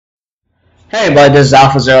Hey everybody, this is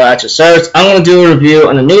Alpha Zero at your service. I'm going to do a review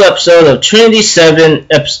on a new episode of Trinity 7,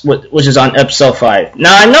 which is on episode 5.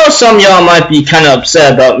 Now, I know some of y'all might be kind of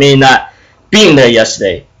upset about me not being there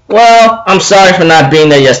yesterday. Well, I'm sorry for not being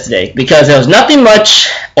there yesterday, because there was nothing much,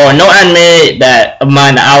 or no anime of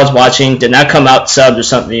mine that I was watching did not come out subbed or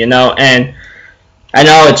something, you know, and I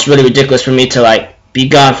know it's really ridiculous for me to, be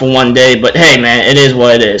gone for one day, but hey man, it is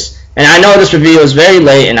what it is. And I know this review is very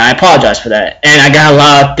late, and I apologize for that. And I got a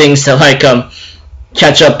lot of things to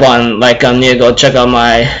catch up on. Need to go check out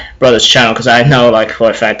my brother's channel, because I know for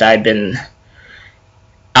a fact I've been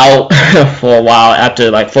out for a while after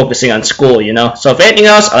focusing on school, you know. So if anything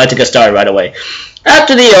else, I'd like to get started right away.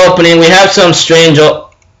 After the opening, we have some strange.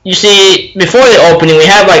 You see, before the opening, we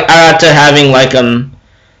have Arata having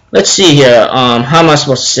let's see here. How am I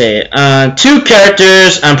supposed to say it? Two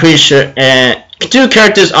characters. I'm pretty sure. Two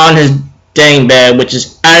characters on his dang bed, which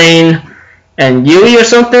is Irene and Yui or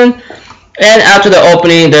something. And after the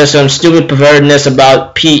opening, there's some stupid pervertedness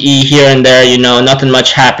about PE here and there, you know, nothing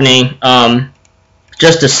much happening.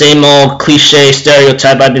 Just the same old cliche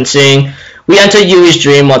stereotype I've been seeing. We enter Yui's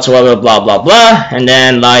dream whatsoever, blah blah blah, and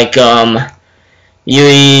then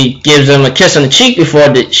Yui gives him a kiss on the cheek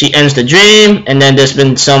before she ends the dream, and then there's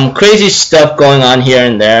been some crazy stuff going on here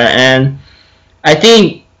and there, and I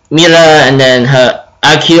think Mila and then her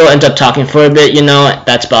Akio end up talking for a bit, you know,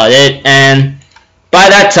 that's about it. And by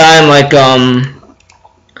that time,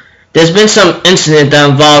 there's been some incident that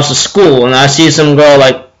involves the school, and I see some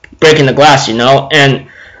girl breaking the glass, you know, and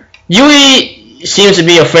Yui seems to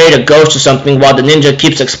be afraid of ghosts or something while the ninja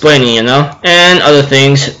keeps explaining, you know, and other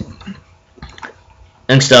things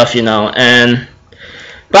and stuff, you know. And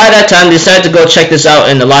by that time, they decided to go check this out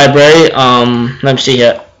in the library. Let me see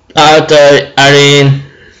here. Irene,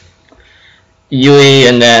 Yui,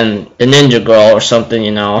 and then the ninja girl or something,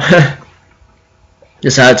 you know,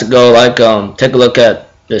 decided to go take a look at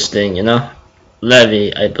this thing, you know.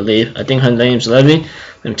 Levy, I believe. I think her name's Levy.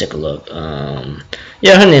 Let me take a look.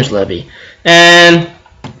 Yeah, her name's Levy. And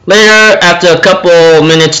later, after a couple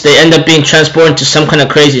minutes, they end up being transported to some kind of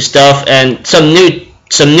crazy stuff, and some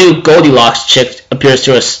new Goldilocks chick appears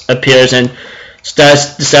and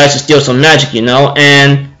decides to steal some magic, you know,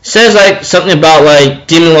 and says something about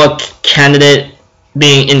demon lord candidate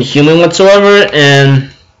being inhuman whatsoever, and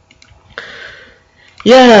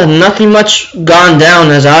yeah, nothing much gone down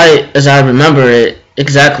as I remember it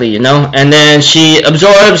exactly, you know. And then she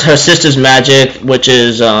absorbs her sister's magic, which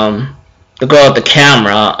is the girl at the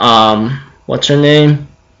camera. What's her name?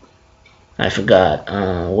 I forgot.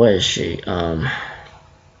 Where is she?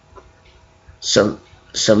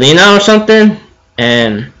 Selena or something,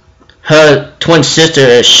 and her twin sister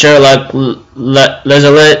is Sherlock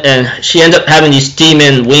Lezelet, and she ends up having these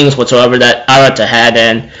demon wings whatsoever that Arata had,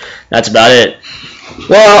 and that's about it.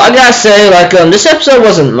 Well, I gotta say, this episode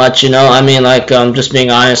wasn't much, you know. I mean, just being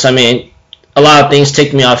honest, I mean, a lot of things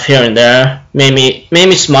ticked me off here and there, made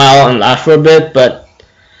me smile and laugh for a bit, but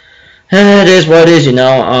it is what it is, you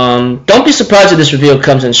know. Don't be surprised if this review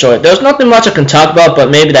comes in short. There's nothing much I can talk about, but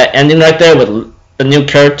maybe that ending right there with the new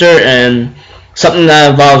character and something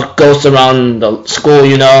that involves ghosts around the school,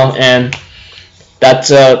 you know, and that's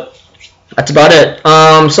about it.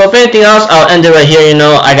 So if anything else, I'll end it right here, you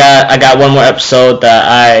know. I got one more episode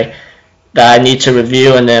that I need to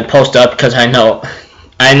review and then post up, because I know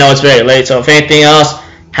it's very late. So if anything else,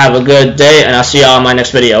 have a good day, and I'll see y'all in my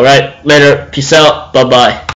next video. Alright, later, peace out, bye bye.